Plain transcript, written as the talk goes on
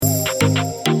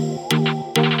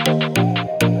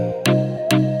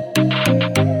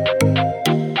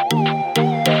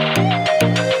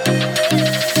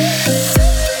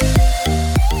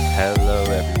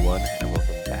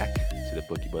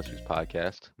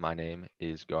My name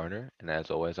is Garner, and as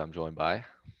always, I'm joined by.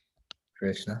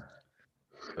 Krishna.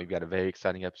 We've got a very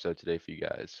exciting episode today for you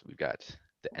guys. We've got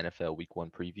the NFL Week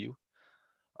One preview.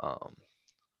 Um,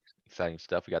 Exciting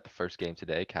stuff. We got the first game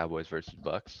today, Cowboys versus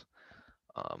Bucks.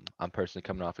 I'm personally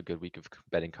coming off a good week of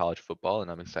betting college football, and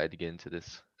I'm excited to get into the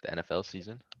NFL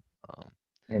season. Um,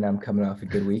 And I'm coming off a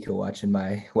good week of watching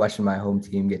my home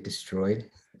team get destroyed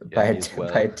yeah, by me a as by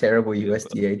well. a terrible Me as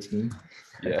well. USDA team.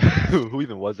 Yeah, who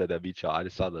even was that beat y'all? I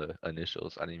just saw the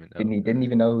initials. I didn't even know. Didn't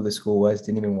even know who the school was.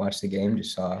 Didn't even watch the game.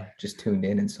 Just tuned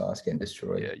in and saw us getting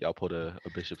destroyed. Yeah, y'all pulled a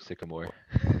Bishop Sycamore.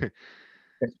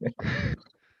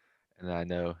 And I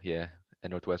know, yeah, and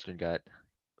Northwestern got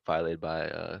violated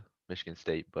by Michigan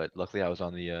State, but luckily I was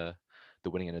on the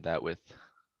winning end of that with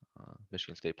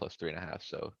Michigan State plus 3.5.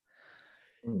 So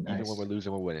even when we're Nice.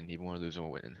 losing, we're winning. Even when we're losing, we're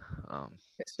winning. Um,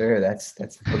 Yes, sir. That's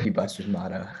the Bookie Busters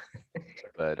motto.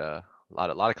 but a lot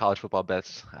of college football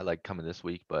bets I like coming this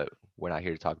week, but we're not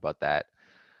here to talk about that.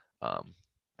 Um,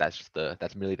 that's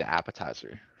merely the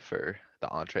appetizer for the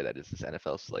entree that is this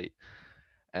NFL slate.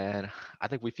 And I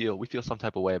think we feel some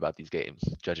type of way about these games,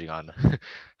 judging on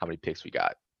how many picks we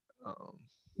got. Um,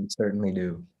 We certainly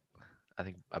do.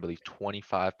 I believe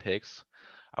 25 picks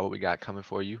are what we got coming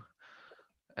for you.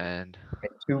 And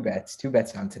And two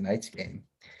bets on tonight's game,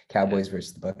 yeah, Cowboys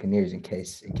versus the Buccaneers. In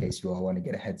case you all want to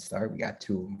get a head start, we got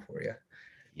two of them for you.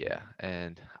 yeah,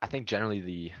 and I think generally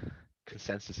the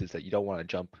consensus is that you don't want to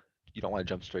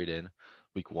jump straight in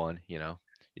week one. You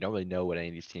don't really know what any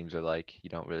of these teams are like. You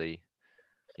don't really,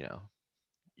 you know,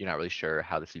 you're not really sure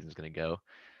how the season's going to go.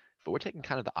 But we're taking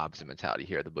kind of the opposite mentality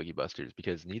here at the Boogie Busters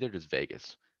because neither does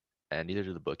Vegas and neither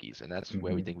do the bookies, and that's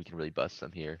where we Hmm. think we can really bust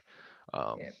them here.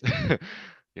 Um, Yeah.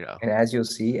 you know, And as you'll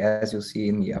see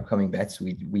in the upcoming bets,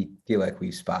 we feel like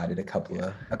we've spotted a couple yeah,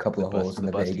 of a couple of holes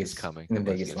the busting is coming. In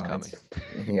The the busting Vegas is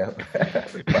coming. lines.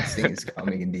 Yep, the busting is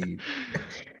coming indeed.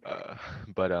 Uh,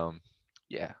 but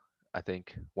yeah, I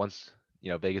think once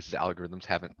Vegas's algorithms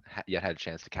haven't yet had a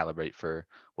chance to calibrate for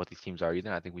what these teams are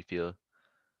either. I think we feel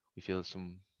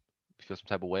some we feel some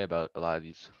type of way about a lot of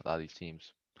these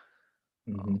teams.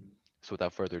 Um, Hmm. so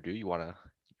without further ado, you wanna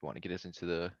get us into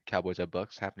the Cowboys at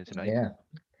Bucks happening tonight? Yeah,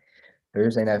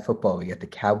 Thursday night football. We got the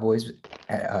Cowboys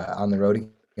on the road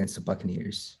against the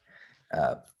Buccaneers.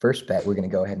 First bet we're going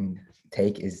to go ahead and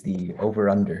take is the over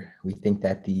under. We think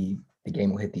that the game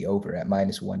will hit the over at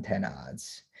 -110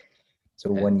 odds.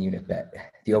 So And 1 unit bet.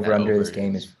 The and over that under of over this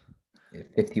game is is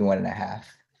 51 and a half.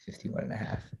 51 and a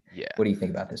half. yeah. What do you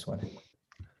think about this one?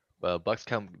 Well, Bucks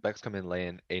come in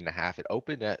laying 8.5. It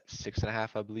opened at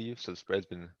 6.5, I believe. So the spread's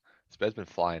been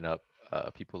flying up.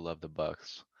 People love the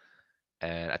Bucks.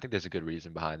 And I think there's a good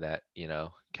reason behind that.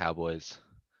 Cowboys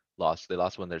they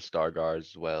lost one of their star guards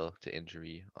as well to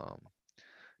injury.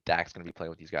 Dak's gonna be playing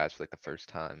with these guys for like the first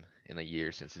time in a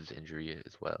year since his injury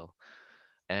as well.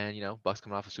 And Bucks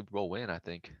coming off a Super Bowl win, I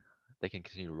think they can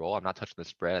continue to roll. I'm not touching the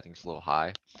spread. I think it's a little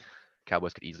high.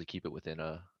 Cowboys could easily keep it within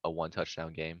a one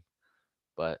touchdown game.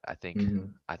 But I think Hmm.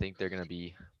 I think they're gonna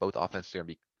be both offenses are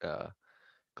gonna be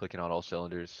clicking on all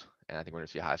cylinders, and I think we're gonna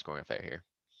see a high scoring affair here.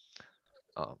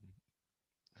 Um,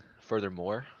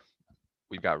 Furthermore,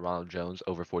 we've got Ronald Jones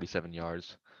over 47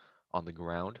 yards on the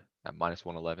ground at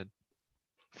 -111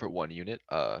 for 1 unit.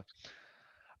 I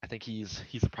think he's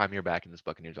the premier back in this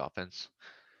Buccaneers offense.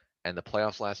 And the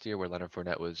playoffs last year, where Leonard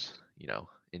Fournette was,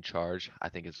 in charge, I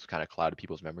think it's kind of clouded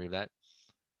people's memory of that.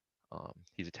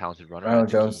 He's a talented runner. I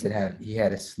Ronald think Jones he, he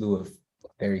had a slew of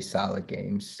very solid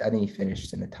games. I think he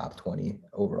finished in the top 20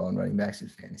 overall in running backs in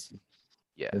fantasy.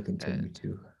 yeah, He'll continue and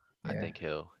to. I Yeah, think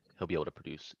he'll be able to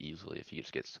produce easily if he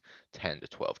just gets 10 to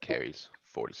 12 carries.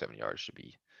 47 yards should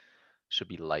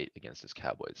be light against this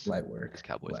Cowboys light work. this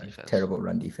Cowboys Light, defense. terrible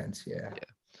run defense. Yeah.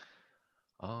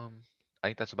 Yeah. I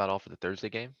think that's about all for the Thursday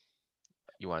game.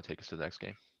 You want to take us to the next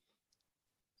game?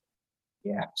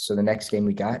 Yeah. So the next game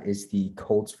we got is the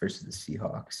Colts versus the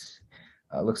Seahawks.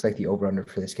 Looks like the over under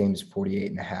for this game is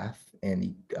 48 and a half, and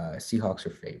the Seahawks are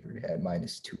favored at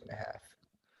 -2.5.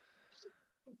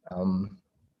 Um,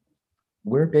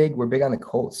 we're big on the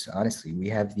Colts. Honestly, we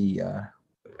have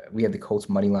the Colts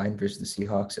money line versus the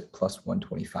Seahawks at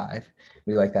 +125.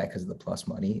 We like that because of the plus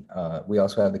money. We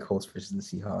also have the Colts versus the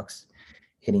Seahawks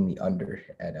hitting the under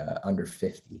at under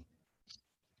 50.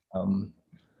 Um,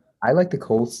 I like the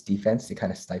Colts defense to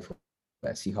kind of stifle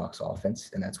that Seahawks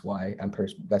offense, and that's why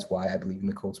I believe in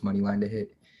the Colts money line to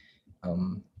hit.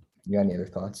 Um, you got any other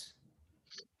thoughts?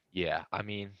 Yeah, I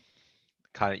mean,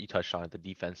 kind of you touched on it. The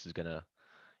defense is gonna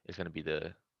be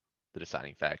the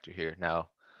deciding factor here. Now,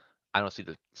 I don't see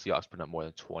the Seahawks putting up more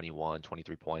than 21,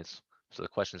 23 points. So the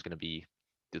question is gonna be,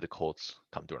 do the Colts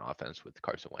come through an offense with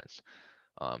Carson Wentz?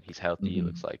 He's healthy. It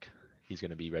looks Hmm. like he's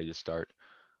going to be ready to start.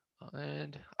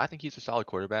 And I think he's a solid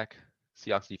quarterback.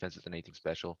 Seahawks defense isn't anything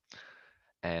special.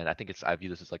 And I view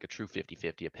this as like a true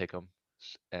 50-50, a pick 'em.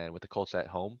 And with the Colts at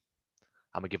home,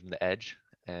 I'm gonna give them the edge.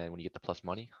 And when you get the plus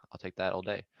money, I'll take that all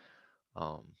day.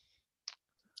 Um,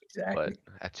 but Exactly.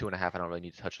 at 2.5, I don't really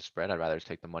need to touch the spread. I'd rather just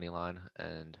take the money line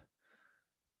and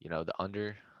the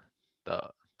under, the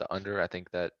the under. I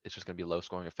think that it's just gonna be a low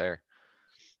scoring affair.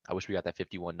 I wish we got that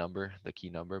 51 number, the key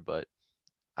number, but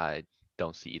I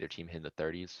don't see either team hitting the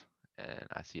 30s, and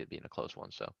I see it being a close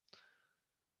one. So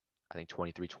I think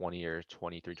 23-20 or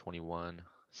 23-21,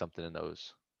 something in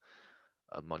those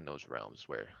among those realms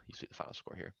where you see the final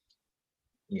score here.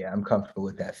 Yeah, I'm comfortable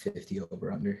with that 50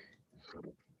 over under.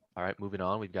 All right, moving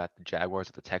on, we've got the Jaguars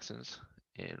at the Texans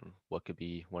in what could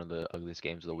be one of the ugliest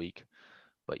games of the week.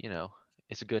 But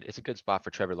it's a good spot for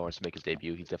Trevor Lawrence to make his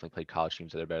debut. He's definitely played college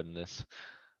teams that are better than this.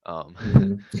 Um,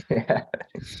 Hmm. Yeah.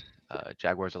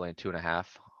 Jaguars are laying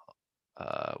 2.5,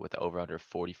 with the over under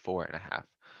 44.5.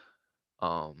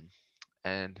 Um,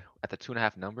 and at the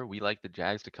 2.5 number, we like the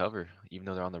Jags to cover, even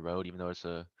though they're on the road, even though it's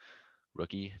a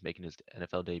rookie making his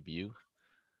NFL debut.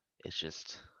 It's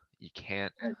just you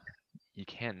can't you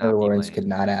can't Trevor not be Lawrence laying. could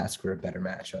not ask for a better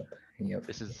matchup.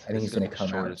 This is I think this is he's gonna going be to the come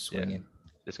out shortest. Yeah, swinging.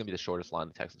 this is gonna be the shortest line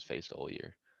the Texans faced the whole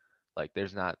year. Like they're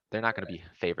not gonna be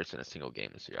favorites in a single game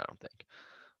this year. I don't think.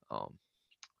 Um,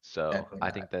 so Definitely I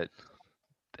not. think that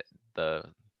the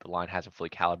the line hasn't fully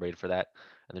calibrated for that,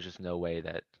 and there's just no way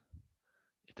that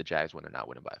if the Jags win, they're not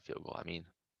winning by a field goal. I mean,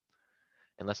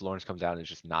 unless Lawrence comes out and is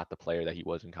just not the player that he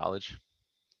was in college.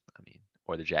 I mean,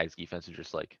 or the Jags defense is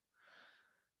just like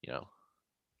you know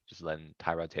just letting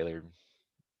Tyrod Taylor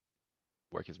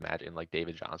work his magic and like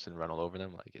David Johnson run all over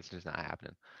them. Like it's just not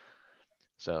happening.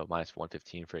 So minus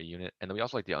 115 for a unit, and then we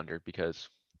also like the under because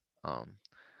um,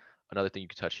 another thing you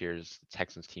could touch here is the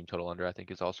Texans team total under. I think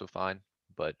is also fine,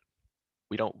 but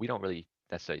we don't really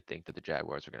necessarily think that the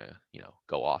Jaguars are gonna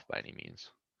go off by any means,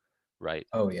 right?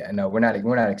 Oh yeah, no, we're not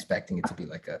expecting it to be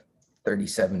like a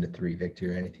 37-3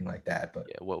 victory or anything like that. But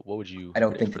Yeah. What would you I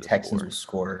don't predict think the for the Texans score? will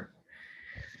score.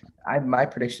 My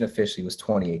prediction officially was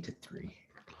 28-3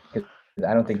 because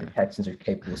I don't think the Okay. Texans are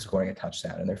capable of scoring a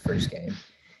touchdown in their first game,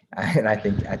 and I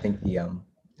think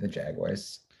the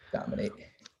Jaguars dominate.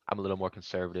 I'm a little more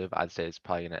conservative. I'd say it's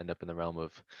probably gonna end up in the realm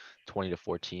of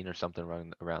 20-14 or something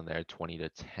around there,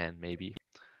 20-10 maybe.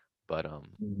 But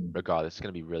Mhm. regardless, it's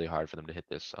gonna be really hard for them to hit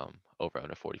this over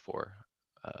under 44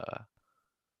 uh,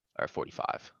 or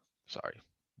 45. Sorry.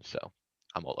 So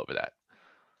I'm all over that.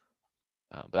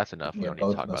 But that's enough. We Yeah, don't need to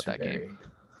both talk of about us are that game very.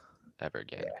 ever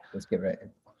again. Yeah, let's get right.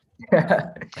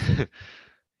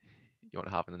 You want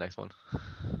to hop in the next one?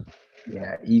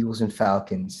 Yeah, Eagles and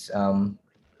Falcons.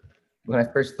 When I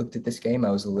first looked at this game, I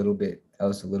was a little bit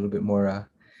more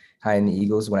high in the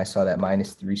Eagles when I saw that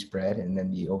 -3 spread and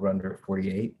then the over under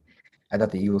 48. I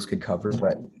thought the Eagles could cover,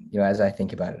 but as I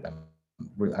think about it,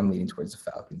 I'm leaning towards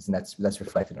the Falcons, and that's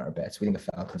reflected in our bets. We think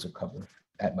the Falcons will cover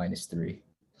at -3.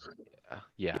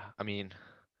 Yeah. I mean,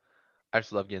 I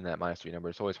just love getting that -3 number.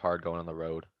 It's always hard going on the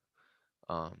road.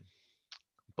 Um,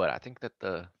 but I think that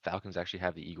the Falcons actually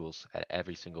have the Eagles at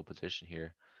every single position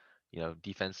here.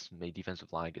 Maybe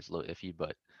defensive line gets a little iffy,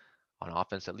 but on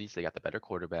offense, at least they got the better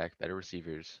quarterback, better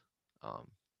receivers.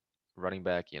 Um, running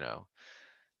back,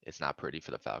 it's not pretty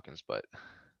for the Falcons, but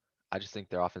I just think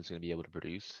their offense is going to be able to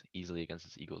produce easily against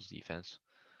this Eagles defense.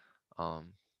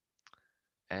 Um,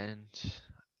 and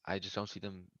I just don't see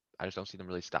them. I just don't see them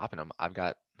really stopping them. I've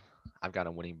got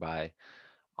them winning by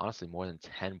honestly more than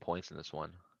 10 points in this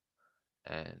one,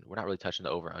 and we're not really touching the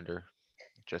over under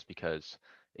just because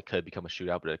it could become a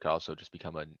shootout, but it could also just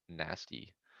become a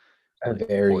nasty, A like poor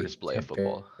very, display of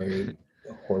football. very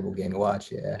horrible game to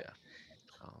watch. Yeah, Yeah.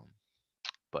 Um,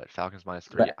 but Falcons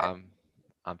 -3, but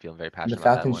I'm feeling very the passionate about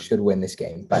that Falcons one. should win this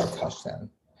game by a touchdown.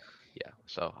 Yeah,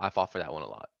 so I fought for that one a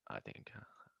lot. I think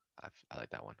I like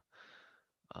that one.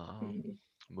 Um,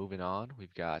 moving on,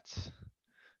 we've got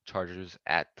Chargers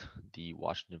at the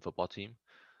Washington football team.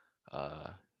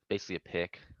 Uh, basically a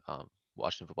pick.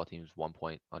 Washington football team's 1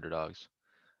 point underdogs,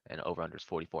 and over under is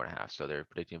 44.5. So they're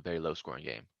predicting a very low scoring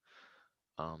game.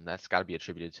 That's got to be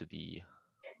attributed to the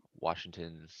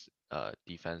Washington's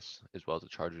defense as well as the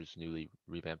Chargers' newly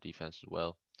revamped defense as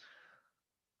well.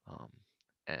 Um,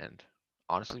 and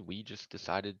honestly, we just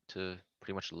decided to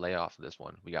pretty much lay off this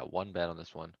one. We got one bet on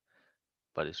this one,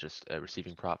 but it's just a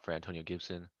receiving prop for Antonio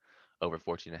Gibson, over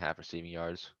 14.5 receiving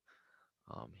yards.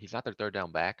 He's not their third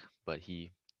down back, but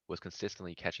he was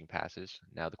consistently catching passes.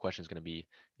 Now the question is going to be,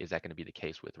 is that going to be the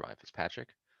case with Ryan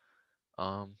Fitzpatrick?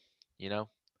 Um, you know,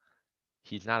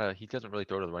 he doesn't really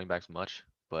throw to the running backs much,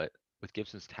 but with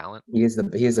Gibson's talent. He is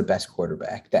the best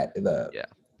quarterback Yeah,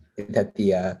 that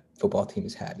the football team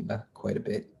has had quite a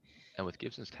bit. and with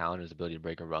Gibson's talent and his ability to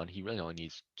break a run, he really only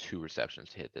needs 2 receptions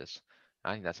to hit this.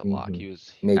 I think that's a lock. Hmm.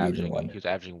 Maybe even He one. was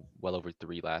averaging well over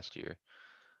 3 last year,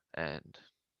 and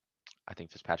I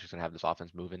think Fitzpatrick's gonna have this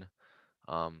offense moving.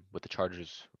 With the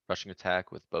Chargers rushing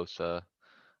attack with Bosa,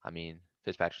 I mean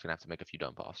Fitzpatrick's gonna have to make a few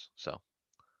dump offs. So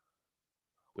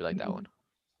we like that one.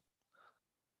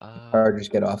 Chargers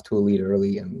get off to a lead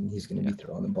early. I mean, he's going to Yeah. be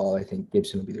throwing the ball. I think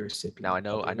Gibson will be the recipient Now of a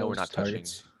couple I of know those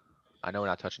targets. we're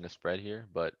not touching the spread here,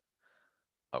 but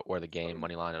or the game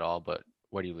money line at all. But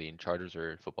where do you lean, Chargers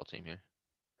or football team here?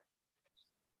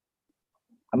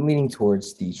 I'm leaning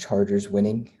towards the Chargers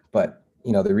winning, but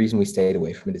the reason we stayed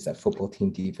away from it is that football team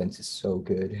defense is so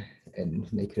good, and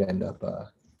they could end up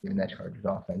giving that Chargers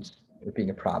offense it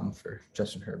being a problem for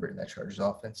Justin Herbert and that Chargers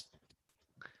offense.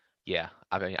 Yeah,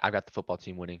 I mean I got the football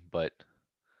team winning, but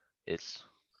it's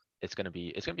it's gonna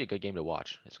be a good game to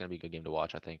watch. It's gonna be a good game to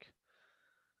watch. I think.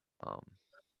 Um,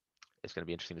 it's gonna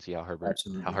be interesting to see how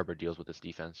Absolutely. Herbert deals with this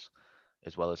defense,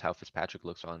 as well as how Fitzpatrick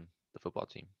looks on the football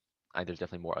team. I think there's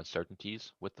definitely more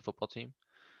uncertainties with the football team,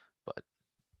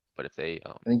 but if they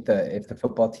I think the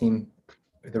football team,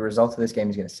 the result of this game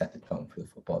is going to set the tone for the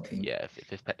football team. yeah,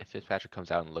 if Fitzpatrick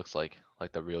comes out and looks like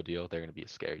the real deal, they're gonna be a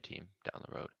scary team down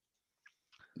the road.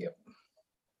 Yep.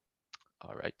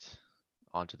 All right,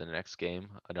 on to the next game.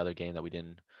 Another game that we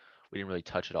didn't really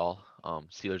touch at all.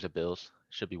 Steelers at Bills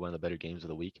should be one of the better games of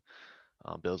the week.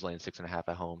 Bills laying 6.5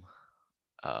 at home,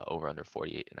 over under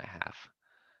 48 and a half.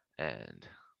 And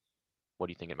what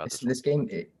are you thinking about This this one? this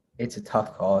game it's a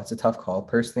tough call. It's a tough call.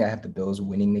 Personally, I have the Bills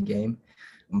winning the game,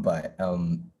 but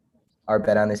our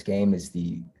bet on this game is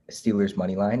the Steelers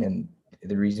money line, and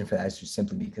the reason for that is just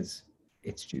simply because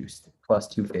it's juiced plus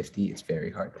 250. It's very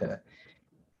hard to,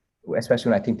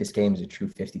 especially when I think this game is a true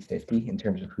 50-50 in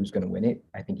terms of who's going to win it.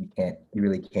 I think you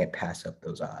really can't pass up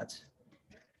those odds.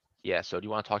 Yeah, so do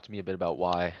you want to talk to me a bit about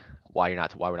why we're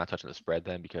not touching the spread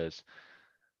then? Because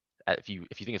if you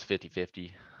think it's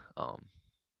 50-50, um,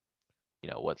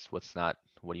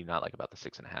 what do you not like about the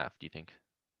 6.5? Do you think?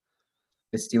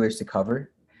 The Steelers to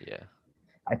cover, Yeah,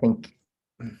 I think,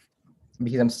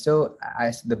 because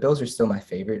the Bills are still my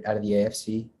favorite out of the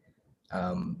AFC.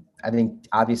 I think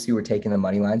obviously we're taking the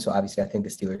money line, so obviously I think the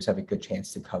Steelers have a good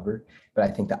chance to cover. But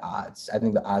I think the odds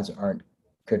aren't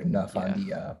good enough on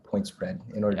yeah, the point spread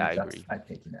in order yeah. to I agree. justify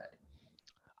taking that.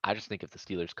 I just think if the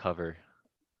Steelers cover,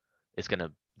 they're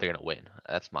gonna win.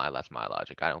 That's my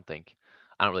logic. I don't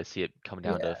really see it coming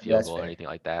down to a Yeah, field that's goal or fair. anything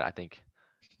like that. I think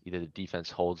either the defense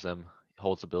holds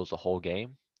the Bills the whole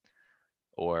game,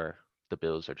 or the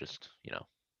Bills are just,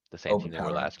 the same team they were Overpower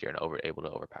 'em. last year and able to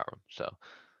overpower them. So,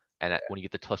 and when you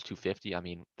get the plus 250, I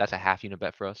mean, that's a half unit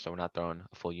bet for us, so we're not throwing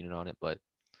a full unit on it, but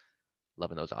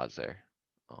loving those odds there.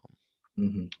 Um,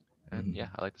 Mm-hmm. and Mm-hmm. yeah,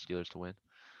 I like the Steelers to win.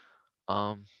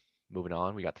 Um, moving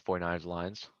on, we got the 49ers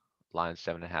Lions. Lions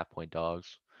 7.5 point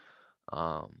dogs.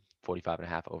 45 and a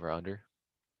half over under.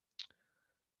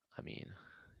 I mean,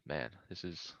 man,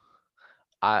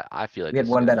 I feel like We had this is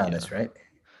one gonna bet be on this, right?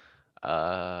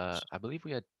 I believe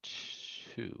we had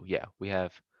two. Yeah, we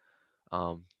have.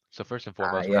 So first and Ah,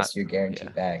 foremost, we're not. yes, your Yeah,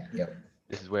 guaranteed bag. Yep.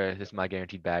 this is my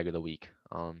guaranteed bag of the week.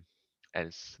 And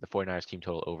it's the 49ers team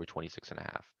total over 26 and a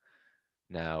half.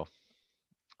 Now,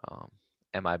 um,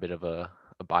 am I a bit of a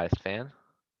biased fan?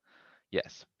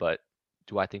 Yes, but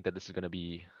do I think that this is going to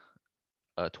be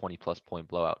a 20 plus point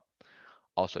blowout?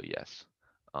 Also, yes.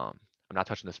 I'm not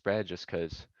touching the spread just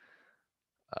because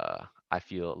I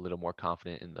feel a little more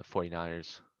confident in the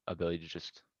 49ers' ability to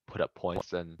just put up points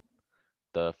than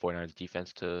the 49ers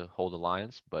defense to hold the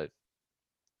Lions, but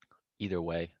either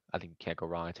way, I think you can't go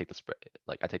wrong. I take the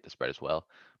spread as well,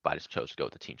 but I just chose to go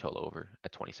with the team total over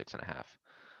at 26 and a half.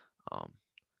 Um,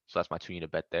 so that's my 2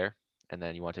 unit bet there. And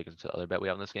then you want to take us to the other bet we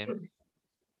have in this game?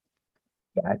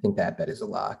 Yeah, I think that bet is a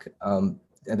lock. And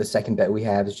the second bet we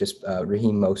have is just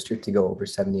Raheem Mostert to go over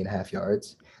 70 and a half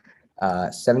yards.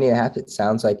 70 and a half, it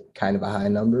sounds like kind of a high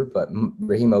number, but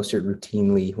Raheem Mostert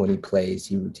routinely, when he plays,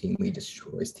 he routinely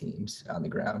destroys teams on the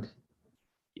ground.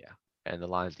 Yeah. And the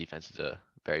Lions defense is a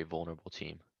very vulnerable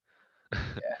team.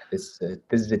 Yeah, this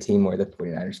is a team where the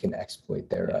 49ers can exploit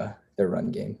Yeah. their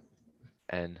run game.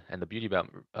 And the beauty about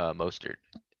Mostert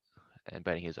and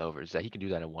betting his over is that he can do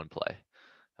that in one play.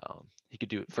 He could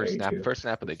do it Very true. first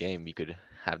snap of the game. You could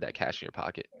have that cash in your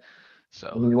pocket. So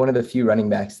And he's one of the few running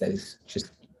backs that is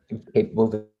just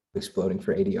capable of exploding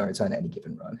for 80 yards on any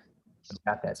given run. He's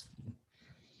got that speed.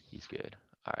 he's good.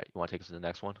 All right. You want to take us to the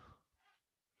next one?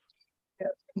 Yeah,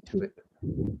 into it.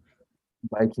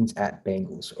 Vikings at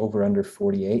Bengals over under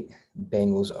 48.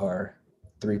 Bengals are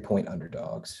 3-point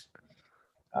underdogs.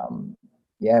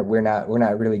 Yeah, we're not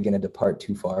really going to depart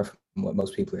too far from what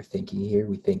most people are thinking here.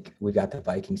 We think we've got the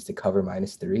Vikings to cover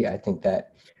 -3. I think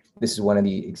that this is one of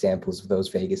the examples of those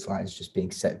Vegas lines just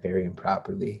being set very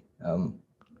improperly.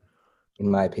 In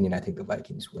my opinion, I think the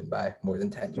Vikings win by more than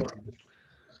 10 here.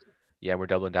 Yeah, we're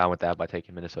doubling down with that by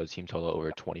taking Minnesota's team total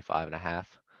over 25.5.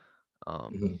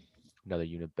 Um, Mhm. Another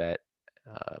unit bet,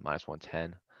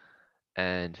 -110.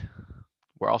 And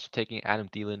we're also taking Adam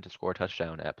Thielen to score a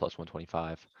touchdown at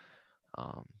 +125.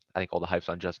 I think all the hype's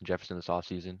on Justin Jefferson this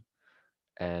offseason,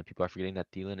 and people are forgetting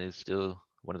that Thielen is still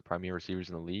one of the premier receivers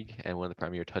in the league and one of the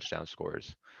premier touchdown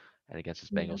scorers. And against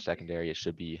this Yeah. Bengals secondary, it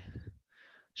should be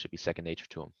second nature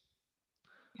to him.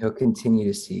 He'll continue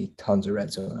to see tons of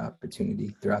red zone opportunity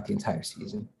throughout the entire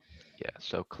season. Yeah,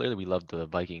 so clearly we love the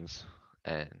Vikings,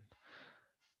 and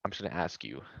I'm just gonna ask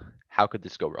you, how could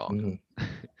this go wrong? Mhm.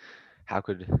 How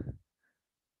could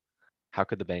how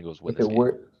could the Bengals win If this it game?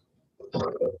 were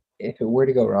if it were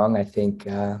to go wrong, I think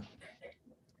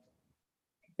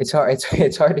it's hard.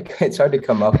 It's hard to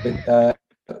come up with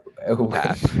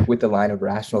Pass. with the line of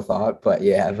rational thought. But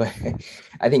yeah, but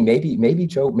I think maybe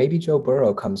Joe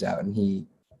Burrow comes out and he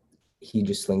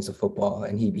just slings the football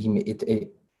and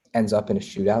it ends up in a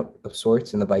shootout of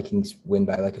sorts and the Vikings win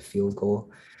by like a field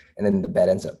goal, and then the bet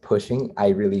ends up pushing. I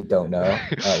really don't know.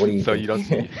 What do you So you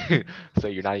think? don't see, so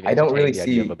you're not even I don't entertaining really the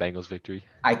idea of a see. Bengals victory.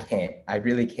 I can't. I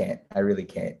really can't. I really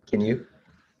can't. Can you?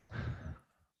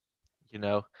 You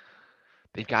know,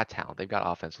 they've got talent, they've got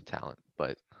offensive talent,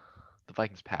 but the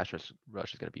Vikings pass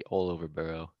rush is going to be all over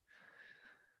Burrow,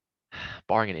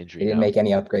 barring an They injury. didn't No, make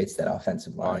any upgrades to that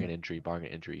offensive barring line. barring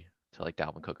an injury to like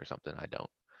Dalvin Cook or something. I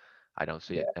don't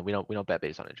see it, Yeah. and we don't bet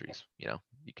based on injuries. You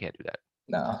can't do that.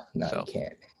 No, no, you So,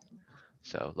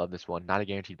 can't. love this one. Not a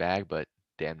guaranteed bag, but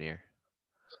damn near,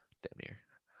 damn near.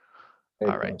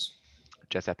 Very All right, close.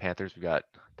 Jets at Panthers. We got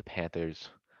the Panthers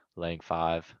laying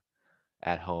 5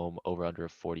 at home over under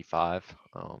 45.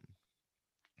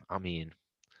 I mean,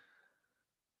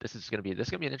 this is gonna be an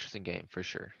interesting game for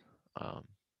sure. Um,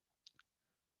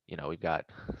 we've got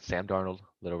Sam Darnold,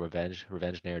 little revenge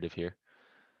narrative here.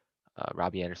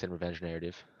 Robbie Anderson, revenge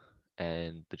narrative,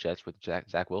 and the Jets with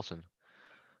Zach Wilson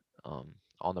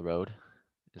on the road,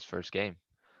 his first game,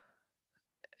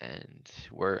 and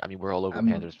we're all over I'm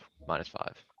Panthers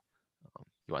 -5.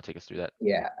 You want to take us through that?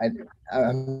 yeah.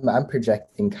 I'm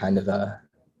projecting kind of a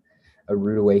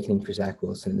rude awakening for Zach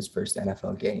Wilson in his first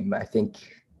NFL game. I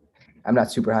think I'm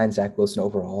not super high on Zach Wilson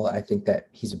overall. I think that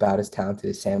he's about as talented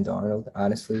as Sam Darnold,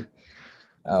 honestly.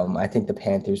 I think the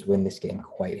Panthers win this game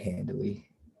quite handily,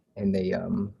 and they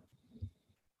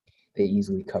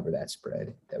easily cover that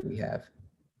spread that we have.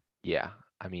 Yeah,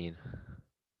 I mean,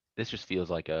 this just feels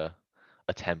like a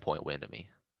 10-point win to me.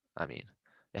 I mean,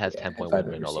 it has Yeah, 10-point if win I've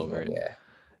written ever all seen over one. it. Yeah,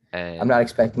 I'm And not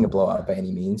expecting a blowout by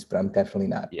any means, but I'm definitely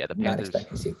not yeah, the not Panthers,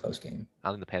 expecting to see a close game. I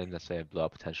think the Panthers necessarily have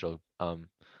blowout potential.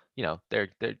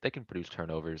 They can produce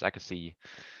turnovers. I could see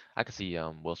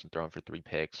Wilson throwing for 3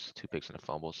 picks, 2 picks and a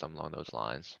fumble, something along those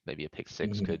lines. Maybe a pick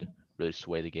six could Mhm. really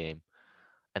sway the game.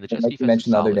 And the And Jets like you defense is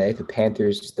mentioned the other solid.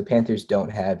 day, the Panthers don't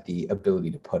have the ability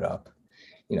to put up,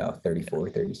 34,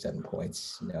 37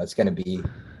 points. It's going to be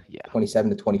Yeah, 27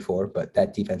 to 24, but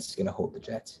that defense is going to hold the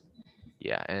Jets.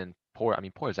 yeah, and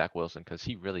poor Zach Wilson because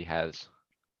he really has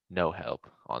no help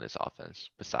on this offense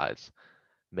besides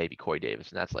maybe Corey Davis,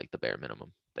 and that's like the bare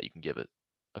minimum that you can give it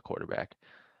a quarterback.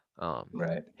 Um,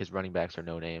 Right. his running backs are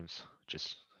no names,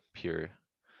 just pure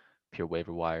pure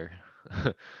waiver wire,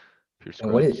 pure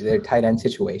And what is scrubs, their tight end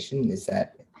situation? Is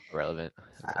that irrelevant.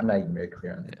 I'm not even very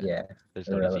clear on it. Yeah, Yeah, there's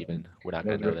no need to irrelevant. even. We're not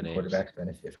No gonna know the rookie names. quarterbacks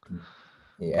benefit from.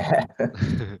 Yeah,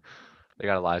 They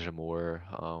got Elijah Moore,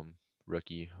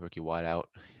 rookie wideout,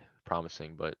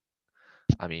 promising, but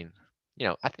I mean,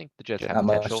 I think the Jets have not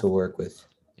much to potential. work with.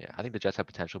 Yeah, I think the Jets have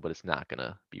potential, but it's not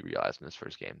gonna be realized in this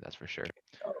first game. That's for sure.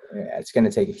 Yeah, it's going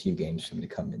to take a few games for them to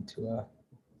come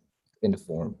into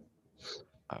form.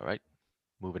 All right,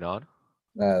 moving on.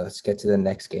 Let's get to the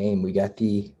next game. We got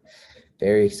the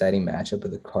very exciting matchup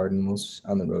of the Cardinals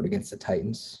on the road against the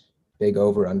Titans. Big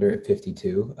over under at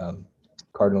 52.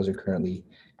 Cardinals are currently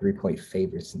 3-point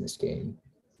favorites in this game.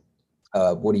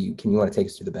 Can you want to take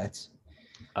us through the bets?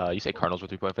 You say Cardinals were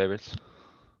 3-point favorites?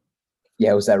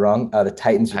 Yeah, was that wrong? The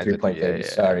Titans are Titans three at three. point Yeah,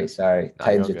 favorites. yeah, yeah. Sorry. No, you're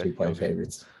Titans all are good. You're all 3-point good.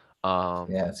 favorites.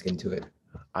 Um, Yeah, let's get into it.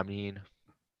 I mean,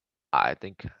 I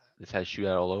think this has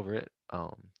shootout all over it.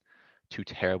 Two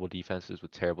terrible defenses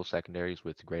with terrible secondaries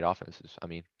with great offenses. I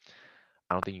mean,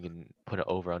 I don't think you can put it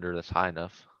over under this high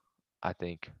enough. I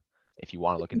think if you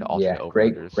want to look into alternate Yeah, over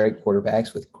great, unders. great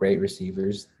quarterbacks with great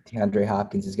receivers. DeAndre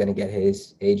Hopkins is going to get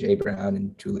his. AJ Brown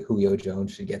and Julio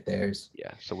Jones should get theirs.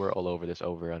 Yeah, so we're all over this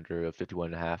over under of 51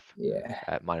 and a half Yeah,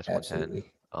 at minus 110.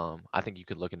 absolutely. I think you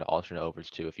could look into alternate overs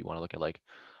too if you want to look at like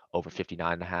over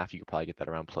 59 and a half. You could probably get that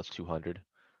around plus 200.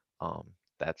 Um,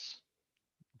 that's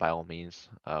by all means.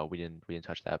 We didn't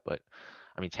touch that, but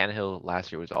I mean Tannehill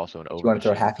last year was also an If you over want to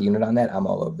throw machine. half a unit on that, I'm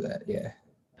all over that. Yeah.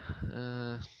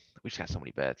 Uh, we just got so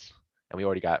many bets, and we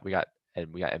got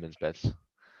Edmonds bets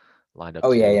lined up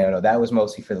Oh yeah, too. yeah. No, that was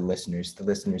mostly for the listeners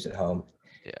at home.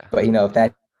 Yeah, But if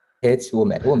that hits, we'll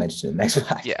mention it next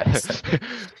yeah. podcast.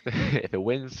 If it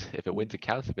wins, it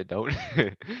counts. If it don't,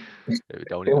 if it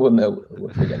don't, it We'll don't. know.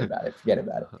 We'll forget about it. Forget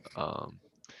about it. Um,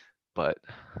 but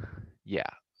yeah.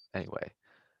 Anyway,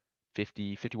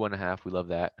 50, 51 and a half. We love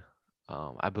that.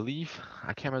 I believe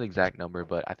I can't remember the exact number,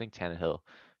 but I think Tannehill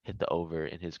hit the over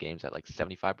in his games at like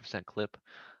 75% clip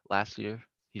last year.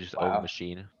 He's just over Wow.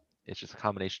 machine. It's just a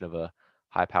combination of a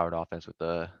high-powered offense with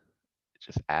a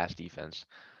just ass defense.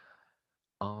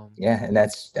 Um, Yeah, and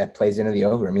that plays into the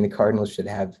over. I mean, the Cardinals should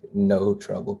have no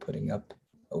trouble putting up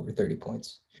over 30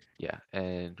 points. yeah,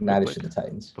 and real Neither quick, should the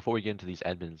Titans. before we get into these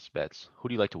Edmonds bets, who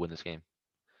do you like to win this game?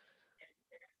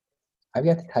 I've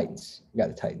got the Titans. I got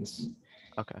the Titans.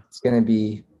 Okay, It's gonna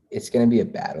be a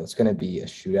battle. It's gonna be a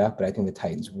shootout, but I think the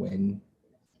Titans win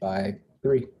by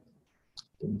 3.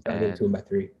 I'll give it to and them by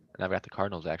 3. and I've got the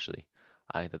Cardinals actually.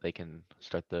 I think that they can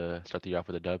start the year off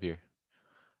with a dub here,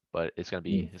 but it's gonna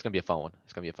be Mm. it's gonna be a fun one.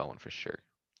 It's gonna be a fun one for sure.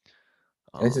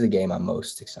 And this is Um, the game I'm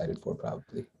most excited for,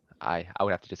 probably. I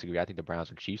would have to disagree. I think the Browns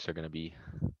and Chiefs are gonna Well, be,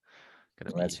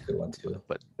 that's a good one but too.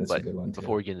 but That's a but good one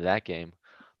before too. we get into that game,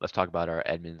 let's talk about our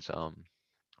Edmonds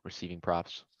receiving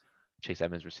props. Chase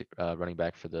Edmonds, running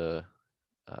back for the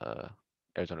uh,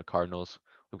 Arizona Cardinals.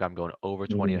 We've got him going over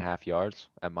 20 and Hmm. a half yards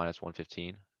at minus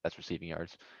 115. That's receiving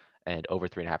yards, and over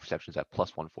 3.5 receptions at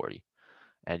plus 140.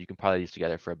 And you can probably these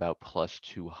together for about plus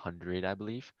 200, I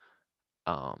believe.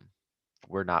 Um,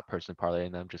 we're not personally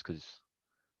parlaying them just because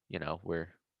we're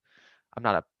I'm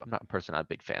not personally not a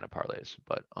big fan of parlays,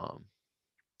 but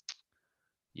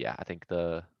yeah, I think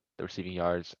the receiving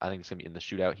yards. I think it's gonna be in the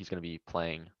shootout. He's gonna be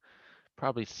playing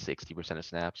probably 60% of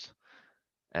snaps,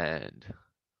 and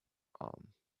um,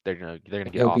 they're gonna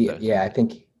get He'll off be, the. yeah, I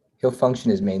think he'll function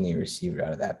as mainly a receiver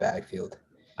out of that backfield.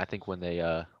 I think when they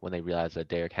realize that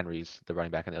Derrick Henry's the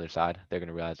running back on the other side, they're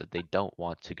gonna realize that they don't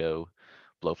want to go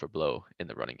blow for blow in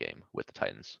the running game with the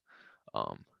Titans.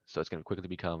 So it's gonna quickly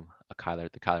become the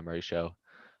Kyler Murray show,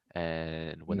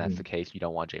 and when that's the Hmm. case, you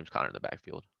don't want James Conner in the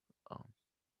backfield. Um,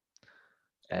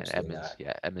 and Absolutely Edmonds, not.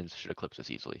 yeah, Edmonds should eclipse this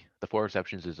easily. The 4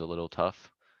 receptions is a little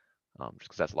tough, just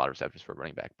because that's a lot of receptions for a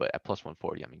running back. But at plus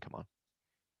 140, I mean, come on.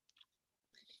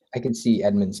 I can see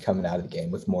Edmonds coming out of the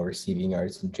game with more receiving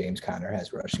yards than James Conner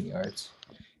has rushing yards.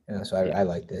 So I Yeah.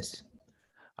 like this.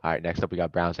 All right, next up we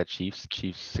got Browns at Chiefs.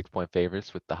 Chiefs 6-point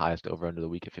favorites with the highest over under the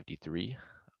week at 53.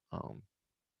 Um,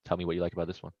 tell me what you like about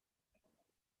this one.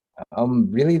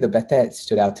 Really, the bet that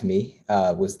stood out to me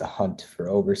was the hunt for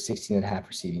over 16 and a half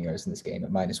receiving yards in this game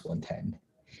at minus 110.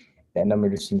 That number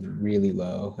just seems really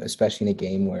low, especially in a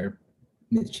game where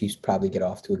the Chiefs probably get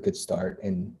off to a good start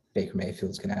and Baker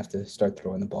Mayfield's going to have to start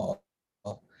throwing the ball.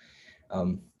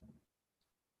 Um,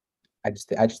 I just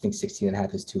think 16 and a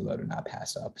half is too low to not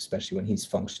pass up, especially when he's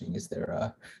functioning as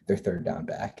their third down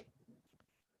back.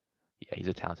 Yeah, he's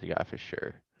a talented guy for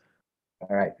sure.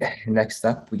 All right, next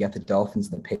up we got the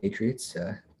Dolphins and the Patriots.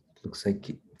 Looks like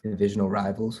divisional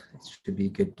rivals. It should be a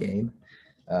good game.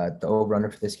 The over-under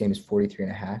for this game is 43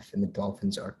 and a half, and the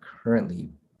Dolphins are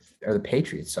currently, or the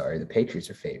Patriots, sorry, the Patriots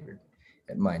are favored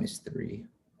at minus 3.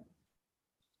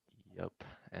 Yep.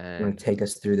 You want And to take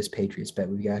us through this Patriots bet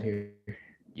we got here?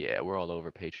 yeah, we're all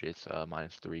over Patriots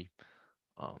 -3.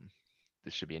 Um,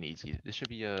 this should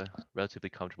be a relatively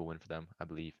comfortable win for them, I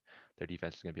believe. Their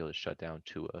defense is going to be able to shut down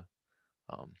Tua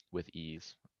with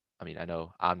ease. I mean, I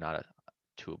know I'm not a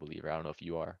Tua believer. I don't know if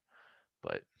you are,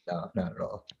 but No, not at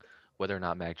all. whether or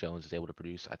not Mac Jones is able to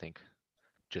produce, I think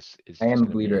just is I just am a going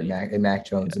to believer be in Mac yeah.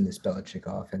 Jones in this Belichick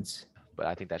offense. But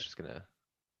I think that's just gonna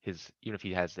his even if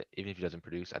he doesn't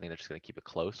produce, I think that's just gonna keep it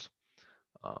close.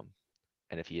 Um,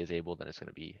 and if he is able, then it's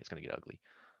gonna get ugly.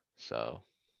 So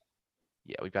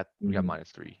yeah, we got Mhm.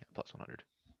 -3 at plus 100.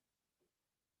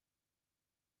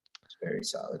 It's very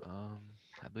solid.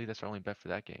 I believe that's our only bet for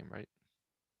that game, right?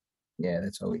 Yeah,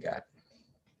 that's all we got.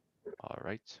 All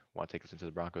right. Want to take us into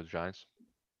the Broncos Giants?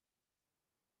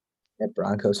 At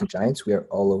Broncos and Giants, we are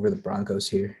all over the Broncos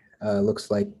here. Looks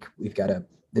like we've got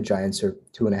the Giants are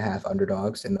 2.5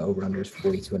 underdogs, and the over/under is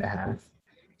 42 and a half.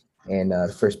 And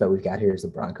the first bet we've got here is the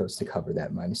Broncos to cover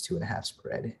that minus 2.5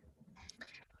 spread.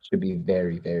 should be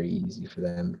very, very easy for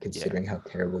them, Yeah, considering how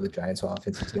terrible the Giants'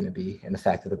 offense is going to be, and the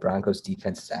fact that the Broncos'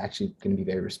 defense is actually going to be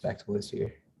very respectable this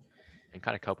year. and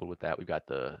kind of coupled with that, we've got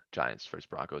the Giants versus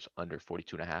Broncos under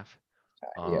 42 and a half.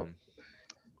 Yep. Um,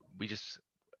 we just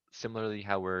similarly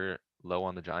how we're low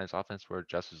on the Giants offense, we're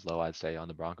just as low, I'd say, on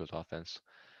the Broncos offense.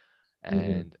 Hmm.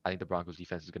 And I think the Broncos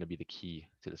defense is going to be the key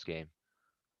to this game.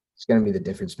 It's going to be the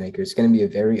difference maker. It's going to be a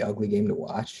very ugly game to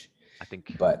watch, I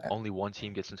think but only one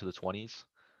team gets into the 20s,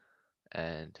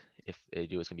 and if they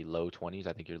do, it's going to be low 20s.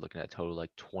 I think you're looking at a total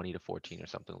like 20 to 14 or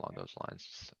something along those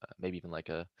lines. Maybe even like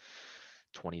a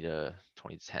 20 to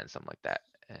 10, something like that.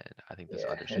 And I think this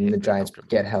yeah, under should and hit the pretty Giants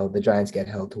comfortably. get held. The Giants get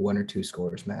held to 1 or 2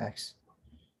 scores max.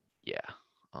 Yeah.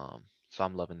 So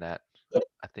I'm loving that.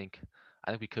 I think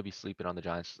I think we could be sleeping on the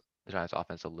Giants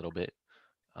offense a little bit.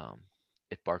 Um,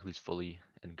 if Barkley's fully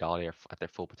and Galladay are at their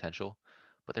full potential,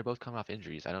 but they're both coming off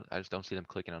injuries. I just don't see them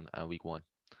clicking on week one.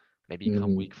 Maybe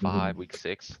come Hmm. week Hmm. five, week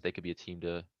six, they could be a team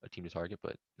to target,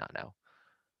 but not now.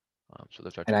 So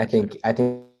those are And two consider.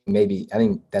 I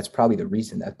think that's probably the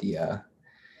reason that the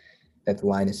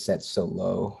line is set so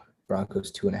low.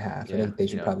 Broncos 2.5. I Yeah, think they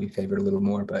should probably favor a little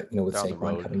more, but with they're on the Saquon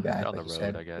road. coming They're back, on the like you road,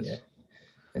 said, I yeah,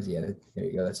 guess. yeah, there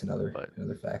you go. That's But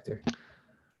another factor.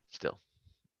 still,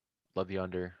 love the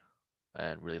under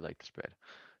and really like the spread.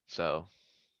 So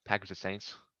Packers to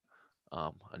Saints,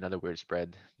 another weird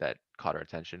spread that caught our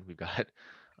attention. We've got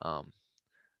um,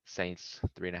 Saints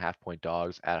 3.5 point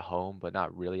dogs at home, but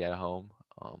not really at home.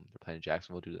 They're playing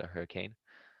Jacksonville due to the hurricane.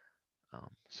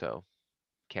 So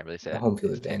can't really say The that home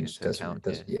field is taken advantage into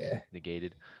account. Yeah, yeah.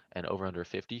 negated. And over under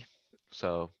 50.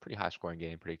 So pretty high scoring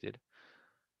game predicted.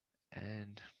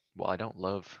 And while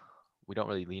we don't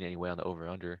really lean any way on the over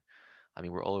under. I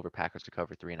mean, we're all over Packers to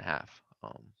cover 3.5. I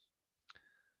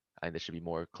think this should be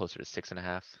more closer to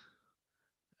 6.5.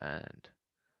 And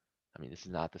I mean, this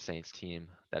is not the Saints team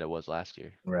that it was last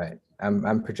year. Right.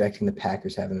 I'm projecting the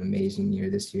Packers have an amazing year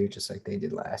this year, just like they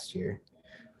did last year.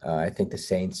 I think the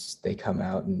Saints they come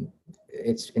out and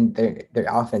it's in their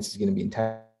offense is going to be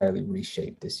entirely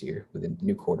reshaped this year with a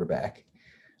new quarterback.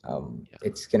 Yeah.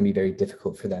 It's going to be very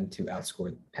difficult for them to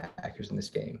outscore the Packers in this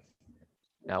game.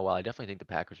 Now, while I definitely think the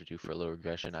Packers are due for a little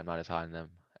regression, I'm not as high on them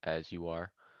as you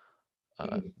are.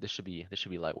 This should be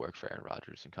light work for Aaron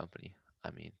Rodgers and company.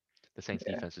 I mean, the Saints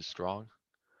Yeah. defense is strong,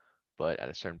 but at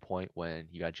a certain point when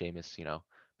you got Jameis,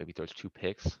 maybe throws two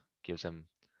picks, gives them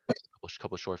a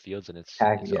couple short fields, and it's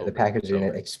Yeah, the over. Packers It's are going to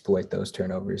over. exploit those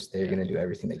turnovers. They're Yeah. going to do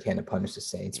everything they can to punish the I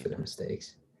Saints for mean, their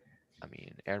mistakes.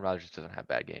 Aaron Rodgers doesn't have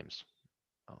bad games.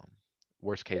 Um,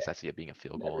 Worst case, I see it being a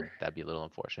field goal, and Never. that'd be a little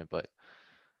unfortunate, but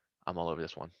I'm all over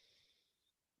this one.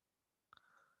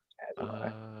 As am I.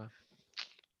 Uh,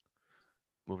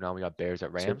 Moving on, we got Bears at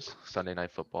So Rams, Sunday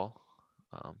Night Football.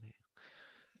 Um,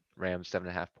 Rams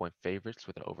 7.5 point favorites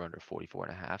with an over under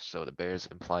 44.5. So the Bears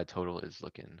implied total is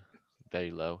looking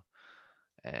very low,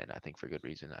 and I think for good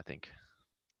reason. I think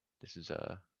this is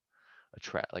a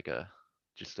trap, like a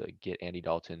just to get Andy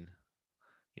Dalton,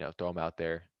 throw him out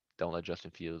there. Don't let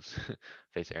Justin Fields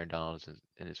face Aaron Donald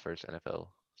in his first NFL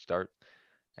start.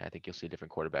 And I think you'll see a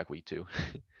different quarterback week two.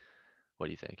 What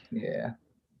do you think? yeah,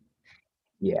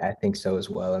 yeah, I think so as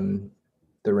well. And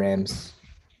the Rams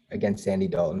against Andy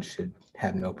Dalton should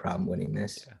have no problem winning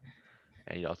this. Yeah,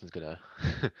 Andy Dalton's gonna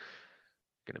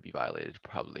gonna be violated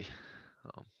probably.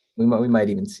 Um, We might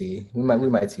even see we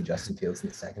might see Justin Fields in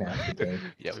the second half of the game.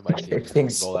 yeah, we might see him If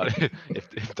things roll out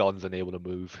if Dalton's unable to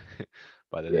move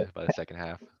by yeah, the second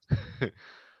half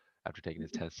after taking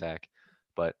his 10th sack.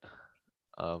 But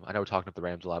I know we're talking up the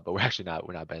Rams a lot, but we're actually not.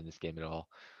 We're not betting this game at all.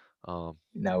 Um,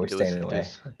 now we're if it was staying if it away.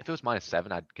 was if it was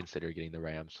 -7, I'd consider getting the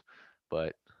Rams,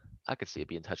 but I could see it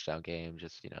being a touchdown game.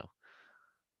 Just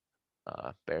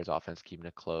Bears offense keeping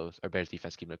it close, or Bears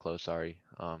defense keeping it close. Sorry,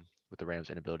 with the Rams'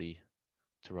 inability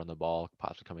to run the ball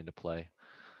possibly coming into play.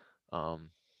 Um,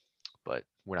 but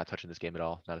we're not touching this game at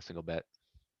all. Not a single bet.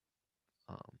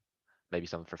 Um, Maybe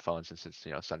something for fun since it's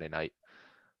Sunday night,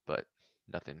 but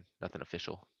nothing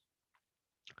official.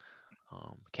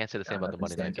 Can't say the same No, about the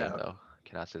nothing Monday night stands game out. though.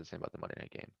 Cannot say the same about the Monday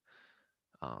night game.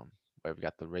 Where we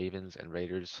got the Ravens and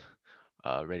Raiders.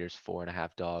 Raiders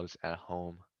 4.5 dogs at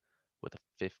home with a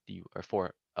 50 or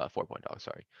 4 point dog.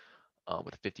 Sorry,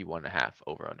 with a 51.5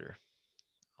 over under.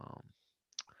 Um,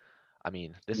 I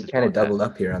mean, this We is kind of one that doubled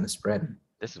up here on the spread.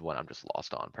 this is one I'm just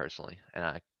lost on personally, and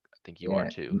I think you are Yeah,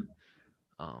 too.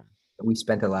 Um, we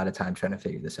spent a lot of time trying to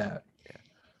figure this out. yeah,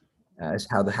 As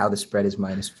how the spread is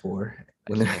 -4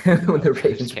 I when just can't figure it when out. the I just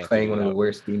Ravens are can't playing figure one it of the out.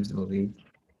 worst teams in the league.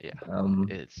 Yeah, Um,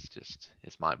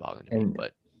 it's mind-boggling to me, and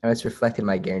but. And it's reflected in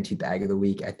my guaranteed bag of the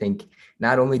week. I think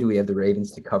not only do we have the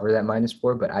Ravens to cover that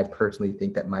 -4, but I personally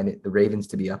think that the Ravens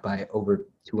to be up by over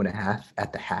 2.5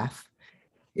 at the half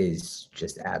is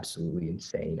just absolutely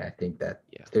insane. I think that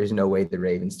Yeah, there's no way the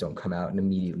Ravens don't come out and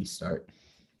immediately start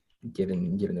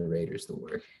giving the Raiders the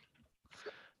work.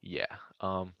 yeah.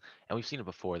 And we've seen it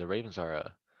before. The Ravens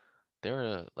are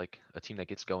they're like a team that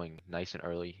gets going nice and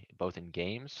early, both in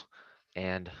games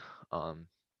and um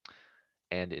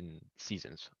in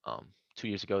seasons. 2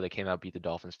 years ago they came out beat the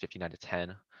Dolphins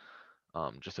 59-10.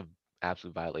 Just a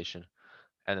absolute violation.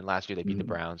 And then last year they beat the Mhm.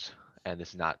 Browns, and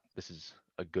this is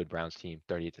a good Browns team,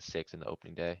 38-6 in the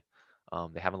opening day.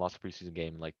 They haven't lost a preseason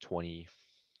game in like 20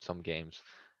 some games,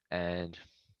 and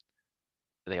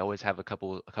they always have a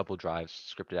couple drives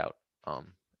scripted out.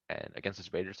 And against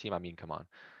this Raiders team, I mean, come on,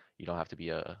 you don't have to be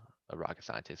a rocket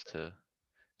scientist to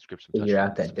script Figure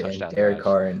out some that touchdown Derek drives.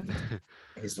 Carr and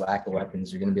his lack of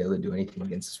weapons are going to be able to do anything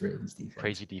against this Ravens defense.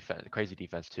 Crazy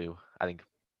defense too. I think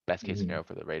best case Mhm. scenario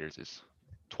for the Raiders is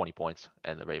 20 points,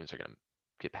 and the Ravens are gonna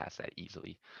get past that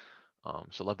easily.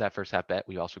 So love that first half bet.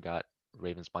 We also got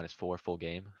Ravens -4 full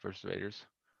game versus Raiders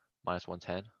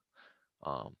 -110.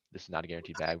 This is not a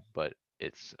guaranteed bag, but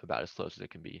it's about as close as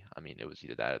it can be. I mean, it was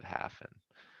either that or the half, and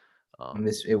And um,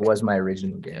 this it was my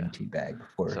original yeah. guaranteed bag So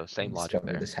before we same logic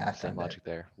discovered there. this Same halftime bet. logic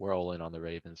there. We're all in on the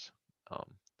Ravens.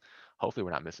 Um, hopefully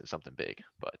we're not missing something big,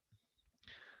 but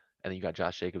and then you got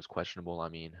Josh Jacobs questionable. I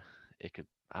mean, it could.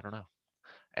 I don't know.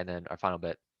 And then our final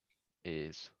bet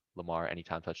is Lamar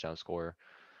anytime touchdown scorer.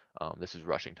 This is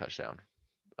rushing touchdown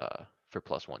for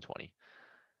 +120.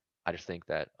 I just think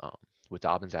that with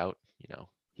Dobbins out,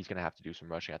 he's going to have to do some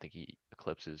rushing. I think he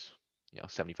eclipses,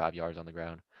 75 yards on the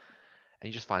ground, and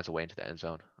he just finds a way into the end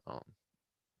zone.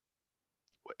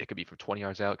 It could be from 20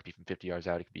 yards out, it could be from 50 yards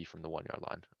out, it could be from the 1 yard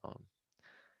line.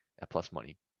 At plus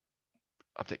money,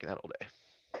 I'm taking that all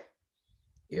day.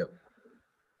 Yep,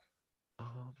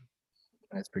 Um,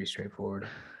 that's pretty straightforward.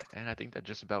 and I think that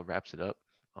just about wraps it up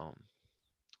um,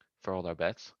 for all our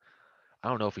bets. I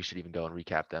don't know if we should even go and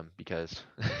recap them because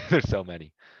there's so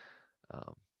many.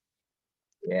 Um,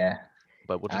 Yeah,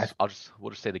 but I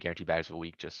we'll just say the guaranteed bags of the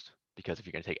week just because if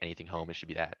you're gonna take anything home, it should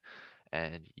be that.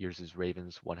 And yours is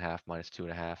Ravens 1/2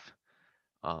 -2.5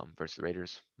 versus the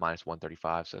Raiders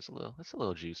 -135. So that's a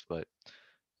little juiced, but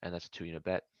and that's a 2 unit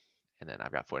bet. And then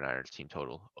I've got 49ers team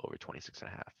total over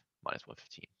 26.5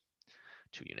 -115,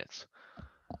 2 units.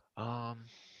 Um,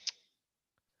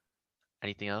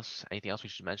 anything else? Anything else we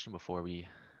should mention before we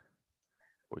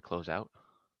close out?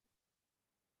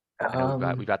 I know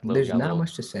we there's got a not little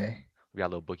much to say. we got a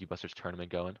little Bookie Busters tournament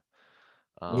going.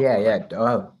 Yeah, We're like yeah.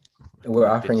 Oh, we're we're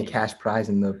like offering a 15 cash prize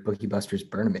in the Bookie Busters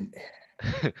tournament.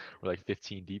 we're like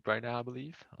 15 deep right now, I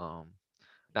believe.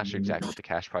 Not sure exactly what the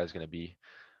cash prize is gonna be.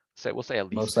 Say we'll say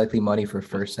at Most least likely money for we'll,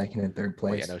 first, second, and third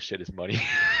well, yeah, place. no shit is money.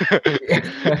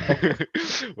 Yeah.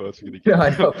 What else are we gonna No,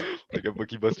 get? I know. Like a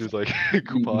Bookie Busters like You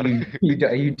coupon. you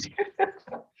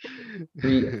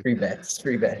free bets,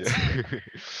 free Yeah. bets.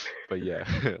 But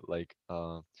yeah, like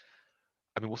I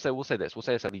mean we'll say this. We'll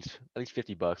say it's at least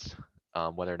 $50.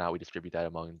 Whether or not we distribute that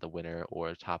among the winner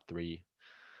or top three,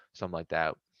 something like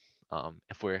that.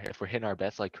 If we're hitting our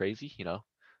bets like crazy,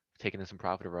 taking in some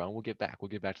profit of our own, we'll get back. We'll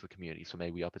get back to the community. So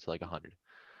maybe we up it to like 100.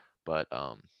 But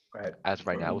Right. as of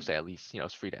right now, we'll say at least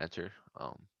it's free to enter.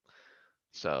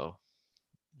 So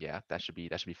yeah, that should be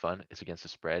fun. It's against the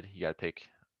spread. You got to pick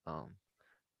um,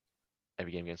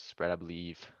 every game against the spread. I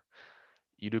believe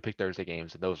you do pick Thursday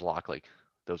games, and those lock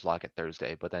at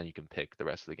Thursday. But then you can pick the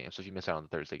rest of the games. So if you miss out on the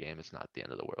Thursday game, it's not the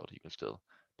end of the world. You can still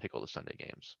pick all the Sunday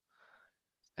games.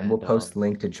 And we'll And post the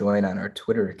link to join on our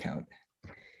Twitter account.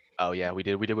 oh yeah, we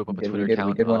did whip We up a did, Twitter we did, we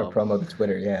account. did want to promo the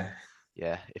Twitter. Yeah.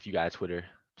 Yeah, if you got a Twitter,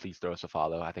 please throw us a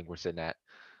follow. I think we're sitting at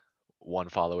one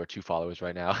follower, two followers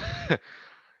right now.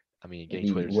 I mean, We're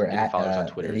getting at followers on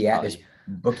Twitter is the at is probably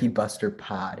Bookie Buster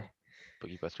Pod.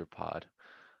 Bookie Buster Pod.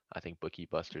 I think Bookie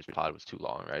Busters Pod was too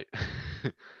long, right?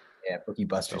 Yeah, Bookie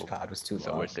Busters so Pod was too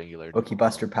so we're long. singular. Bookie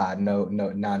Buster Pod, no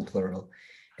non-plural.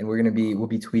 And we'll Um,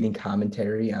 be tweeting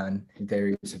commentary on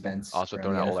various events also around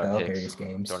throwing the out all our NFL, picks, various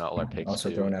games. throwing out all our picks Also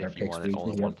too, throwing out our if you picks want it all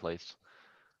weekly. in one Yep. place.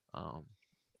 Um,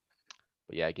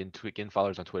 but yeah, getting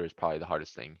followers on Twitter is probably the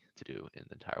hardest thing to do in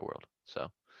the entire world. So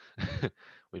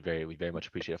we very much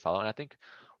appreciate a follow. And I think,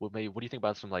 what do you think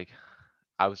about some like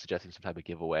I was suggesting some type of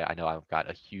giveaway. I know I've got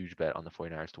a huge bet on the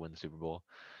 49ers to win the Super Bowl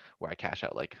where I cash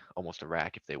out like almost a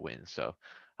rack if they win. So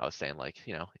I was saying like,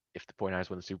 if the 49ers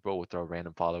win the Super Bowl, we'll throw a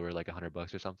random follower like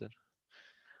 $100 or something.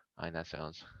 I think that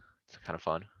sounds it's kind of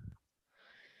fun.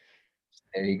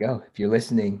 There you go. If you're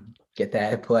listening, get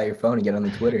that, pull out your phone and get on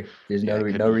the Twitter. There's Yeah,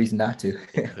 no reason not to.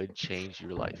 it could change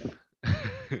your life.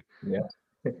 Yeah.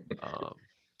 Um,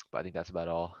 but I think that's about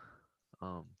all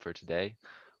for today.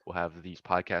 We'll have these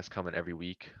podcasts coming every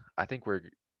week. I think we're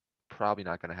probably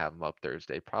not going to have them up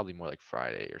Thursday, probably more like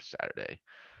Friday or Saturday,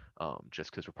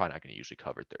 just because we're probably not going to usually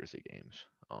cover Thursday games.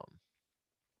 Um,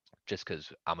 just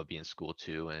because I'm going to be in school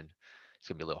too, and it's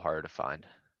going to be a little harder to find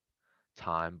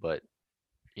time. But,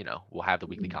 we'll have the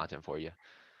weekly content for you,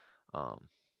 um,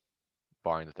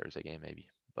 barring the Thursday game maybe.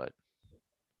 But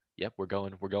yep, we're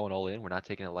going all in. We're not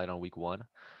taking it light on week one.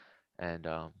 And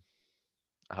I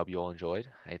hope you all enjoyed.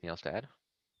 Anything else to add?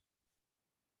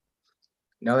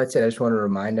 No, that's it. I just want to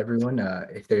remind everyone,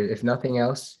 if nothing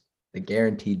else, the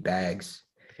guaranteed bags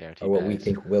The are guarantee what we bags.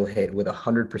 think will hit with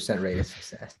 100% rate of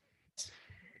success.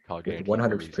 Call With guaranteed for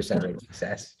a reason. 100% rate of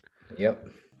success. Yep.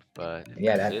 But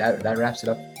Yeah, that's that it. that that wraps it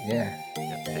up. Yeah.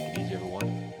 Yep. Take it easy, everyone.